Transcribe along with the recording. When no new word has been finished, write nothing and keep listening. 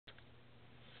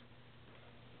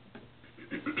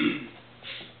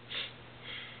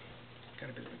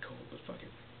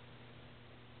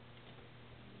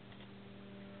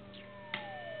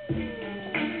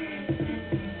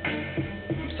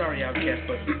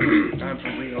I'm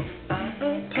for real. I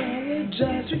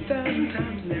apologize 3,000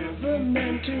 times. Never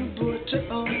meant to butcher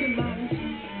all your lines.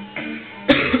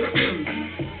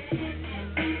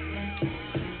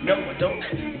 No, I don't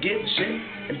give a shit.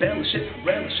 Embellish it,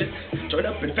 relish it. Join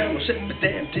up in fellowship, but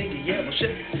damn dinghy yellow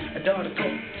shit. A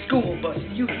nautical school bus.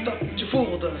 You thought you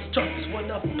fooled us. Chalk this one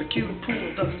up, accrued,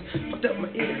 pooled us. Fucked up my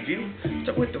interview.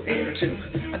 Start with the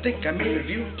intertube. I think I'm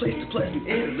interview. Placed a pleasant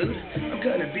interlude. I'm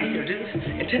gonna be your dude.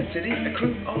 Intensity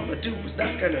accrued. All I do is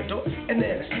knock on a door, and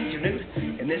then I see you nude.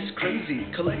 In this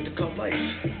crazy collective called life,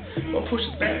 one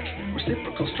pushes back,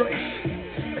 reciprocal strife.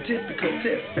 A typical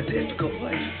tiff, a difficult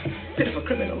life. Pitiful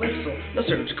criminal imbecile, no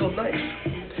surgical knife.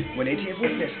 When AT of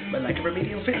witness, my lack of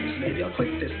remedial fitness. Maybe I'll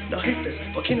quit this, not hate this.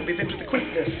 Volcano be vaped with the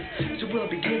quickness. So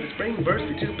we'll begin the spring burst.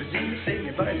 Be too busy to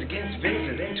signify against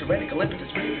visiting. Tyrannical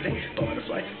impetus, riveting.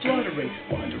 Butterfly, fluttering,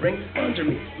 wandering under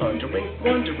me. Wondering,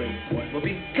 what will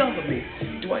become of me?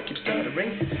 Do I keep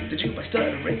stuttering? Did you by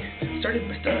stuttering? Started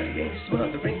by studying,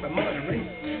 smothering by muttering.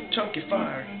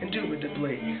 Chonkyfire,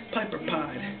 indubitably. Piper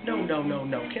pied. No,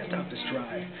 can't stop this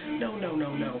drive. No,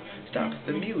 stop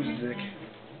the music.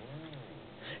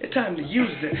 It's time to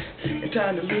use it, it's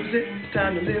time to lose it, it's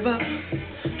time to live up.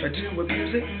 Try to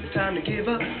abuse it, it's time to give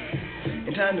up.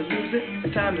 It's time to lose it,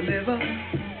 it's time to live up.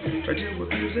 Try to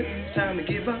abuse it, it's time to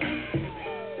give up.